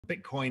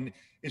Bitcoin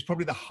is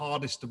probably the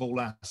hardest of all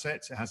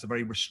assets. It has a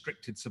very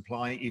restricted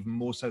supply, even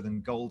more so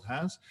than gold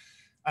has.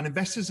 And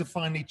investors have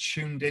finally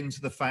tuned into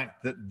the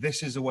fact that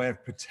this is a way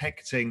of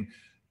protecting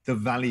the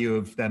value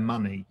of their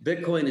money.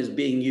 Bitcoin is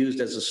being used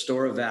as a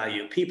store of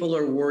value. People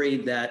are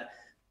worried that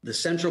the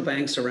central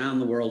banks around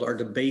the world are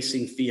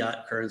debasing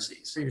fiat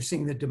currencies. You're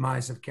seeing the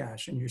demise of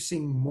cash, and you're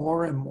seeing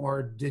more and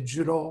more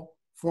digital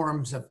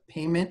forms of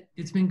payment.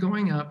 It's been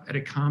going up at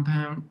a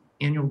compound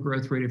annual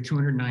growth rate of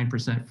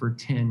 209% for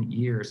 10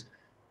 years.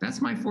 That's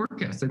my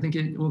forecast. I think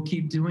it will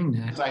keep doing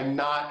that. I'm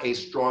not a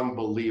strong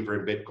believer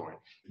in Bitcoin.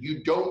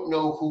 You don't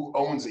know who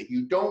owns it.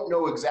 You don't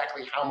know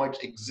exactly how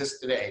much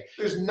exists today.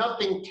 There's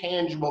nothing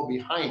tangible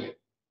behind it.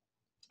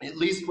 At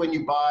least when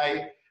you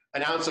buy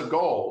an ounce of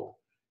gold,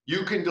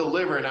 you can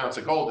deliver an ounce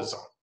of gold to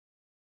someone.